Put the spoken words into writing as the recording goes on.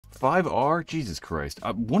5R? Jesus Christ.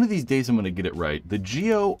 One of these days I'm going to get it right. The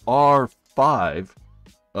GOR5.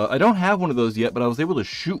 I don't have one of those yet, but I was able to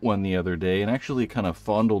shoot one the other day and actually kind of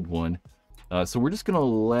fondled one. So we're just going to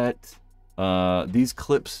let these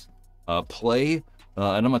clips play,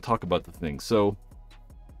 and I'm going to talk about the thing. So,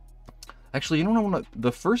 actually, you know what?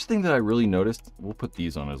 The first thing that I really noticed, we'll put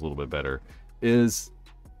these on as a little bit better, is,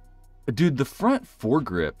 dude, the front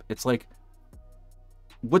foregrip, it's like,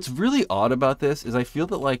 what's really odd about this is I feel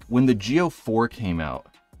that, like, when the Geo4 came out,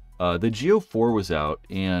 the Geo4 was out,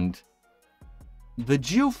 and the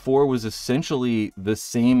Geo4 was essentially the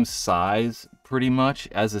same size, pretty much,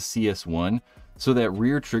 as a CS1. So that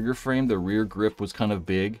rear trigger frame, the rear grip was kind of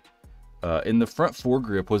big. And the front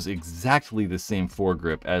foregrip was exactly the same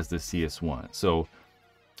foregrip as the CS1. So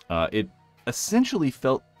it essentially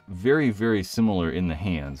felt very, very similar in the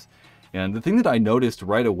hands. And the thing that I noticed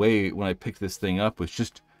right away when I picked this thing up was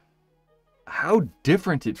just how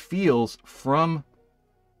different it feels from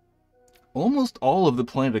almost all of the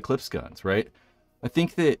Planet Eclipse guns, right? I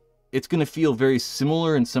think that it's going to feel very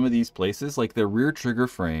similar in some of these places, like their rear trigger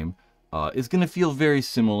frame is going to feel very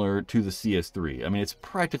similar to the CS3. I mean, it's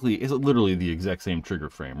literally the exact same trigger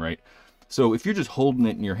frame, right? So if you're just holding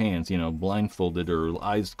it in your hands, you know, blindfolded or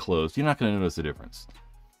eyes closed, you're not going to notice the difference.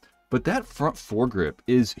 But that front foregrip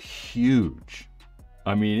is huge.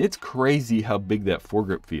 I mean, it's crazy how big that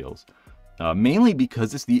foregrip feels. Mainly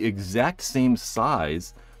because it's the exact same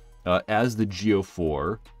size as the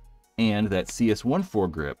Geo4 and that CS1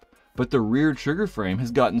 foregrip, but the rear trigger frame has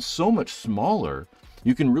gotten so much smaller,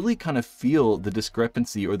 you can really kind of feel the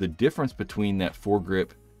discrepancy or the difference between that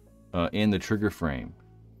foregrip and the trigger frame.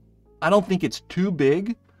 I don't think it's too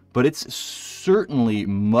big, but it's certainly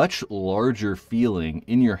much larger feeling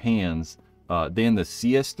in your hands than the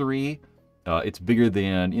CS3. It's bigger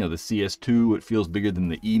than, you know, the CS2. It feels bigger than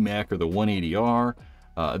the EMAC or the 180R.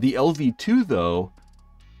 The LV2, though,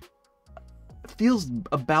 feels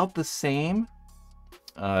about the same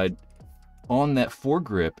on that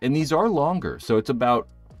foregrip, and these are longer, so it's about,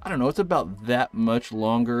 I don't know, it's about that much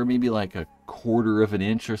longer, maybe like a 1/4 of an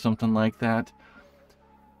inch or something like that.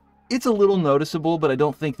 It's a little noticeable, but I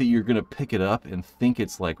don't think that you're gonna pick it up and think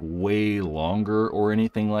it's like way longer or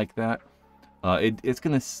anything like that. It's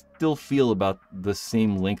gonna still feel about the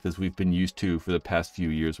same length as we've been used to for the past few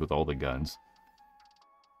years with all the guns.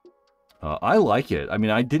 I like it. I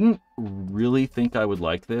mean, I didn't really think I would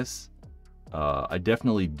like this. I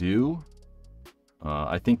definitely do.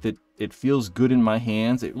 I think that it feels good in my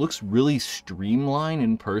hands. It looks really streamlined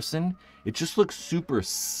in person. It just looks super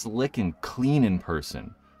slick and clean in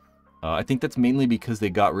person. I think that's mainly because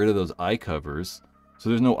they got rid of those eye covers. So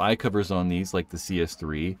there's no eye covers on these like the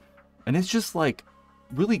CS3. And it's just like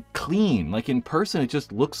really clean. Like in person, it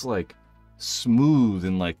just looks like smooth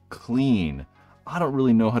and like clean. I don't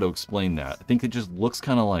really know how to explain that. I think it just looks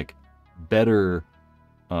kind of like better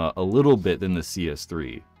a little bit than the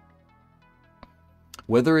CS3.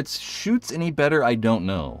 Whether it shoots any better, I don't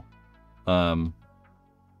know.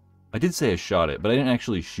 I did say I shot it, but I didn't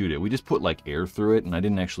actually shoot it. We just put like air through it, and I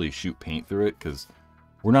didn't actually shoot paint through it because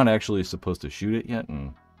we're not actually supposed to shoot it yet.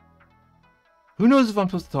 And who knows if I'm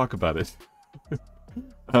supposed to talk about it?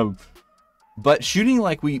 But shooting,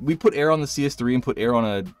 like we put air on the CS3 and put air on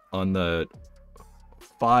the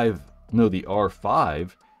the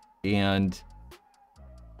R5, and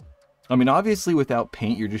I mean, obviously without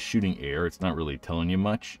paint, you're just shooting air. It's not really telling you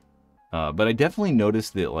much. But I definitely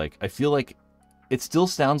noticed that, like, I feel like it still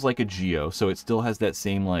sounds like a Geo, so it still has that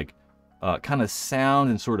same, like, kind of sound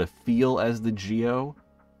and sort of feel as the Geo.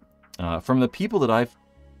 From the people that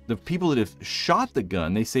have shot the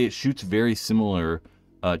gun, they say it shoots very similar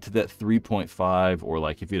to that 3.5, or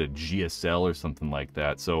like if you had a GSL or something like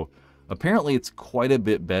that. So apparently it's quite a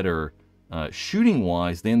bit better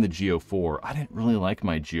shooting-wise than the Geo4. I didn't really like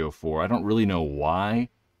my Geo4. I don't really know why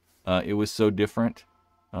it was so different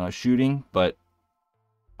shooting, but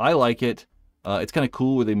I like it. It's kind of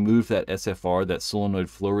cool where they moved that SFR, that solenoid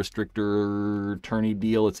flow restrictor turny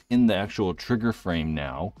deal. It's in the actual trigger frame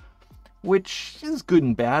now, which is good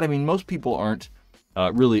and bad. I mean, most people aren't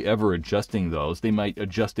really ever adjusting those. They might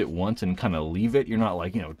adjust it once and kind of leave it. You're not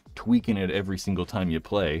like, you know, tweaking it every single time you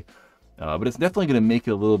play. But it's definitely going to make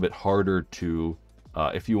it a little bit harder to,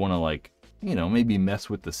 if you want to, like, you know, maybe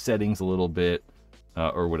mess with the settings a little bit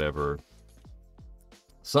or whatever.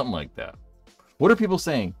 Something like that. What are people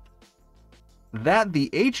saying? That the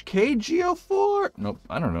HK Geo4? Nope,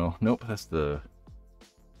 I don't know. Nope, that's the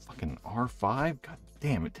fucking R5. God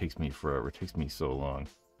damn, it takes me forever. It takes me so long.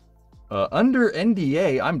 Under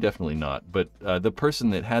NDA, I'm definitely not, but the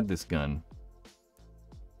person that had this gun,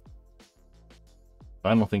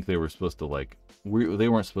 I don't think they were supposed to, like, they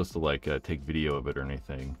weren't supposed to like take video of it or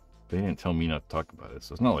anything. They didn't tell me not to talk about it,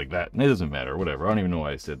 so it's not like that. And it doesn't matter, whatever. I don't even know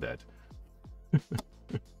why I said that.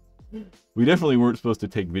 We definitely weren't supposed to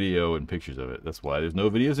take video and pictures of it. That's why there's no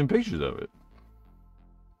videos and pictures of it.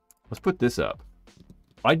 Let's put this up.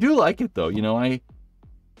 I do like it though. You know, I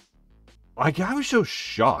was so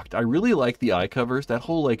shocked. I really like the eye covers. That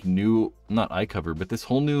whole like new, not eye cover, but this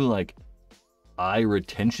whole new like eye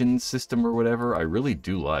retention system or whatever. I really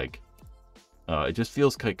do like. It just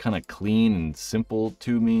feels kind of clean and simple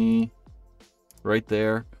to me right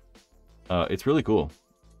there. It's really cool.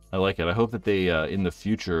 I like it. I hope that they, in the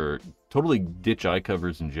future, totally ditch eye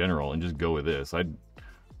covers in general and just go with this.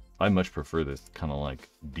 I much prefer this kind of like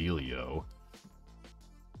dealio.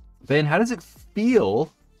 Ben, how does it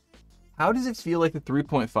feel? How does it feel like the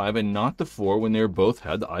 3.5 and not the 4 when they both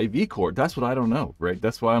had the IV cord? That's what I don't know, right?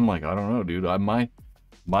 That's why I'm like, I don't know, dude.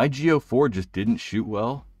 My Geo 4 just didn't shoot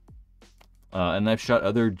well. And I've shot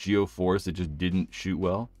other Geo 4s that just didn't shoot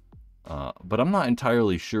well. But I'm not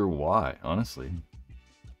entirely sure why, honestly.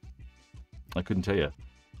 I couldn't tell you.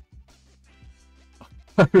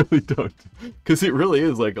 I really don't. Because it really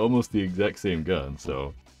is like almost the exact same gun,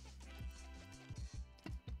 so.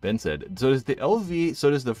 Ben said, so does the LV, so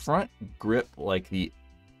does the front grip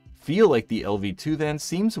feel like the LV2 then?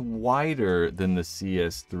 Seems wider than the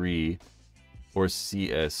CS3 or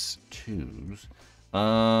CS2s.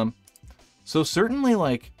 So certainly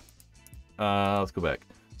like, let's go back.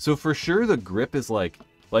 So for sure the grip is like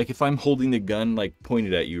if I'm holding the gun like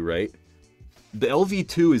pointed at you, right? The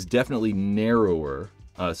LV2 is definitely narrower.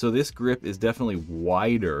 So this grip is definitely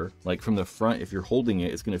wider. Like from the front, if you're holding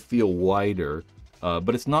it, it's going to feel wider.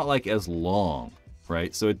 But it's not like as long,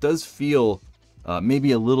 right? So it does feel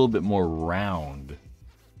maybe a little bit more round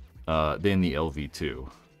than the LV2.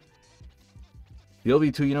 The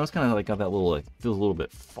LV2, you know, it's kind of like got that little, like, feels a little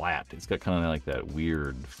bit flat. It's got kind of like that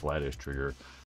weird flattish trigger.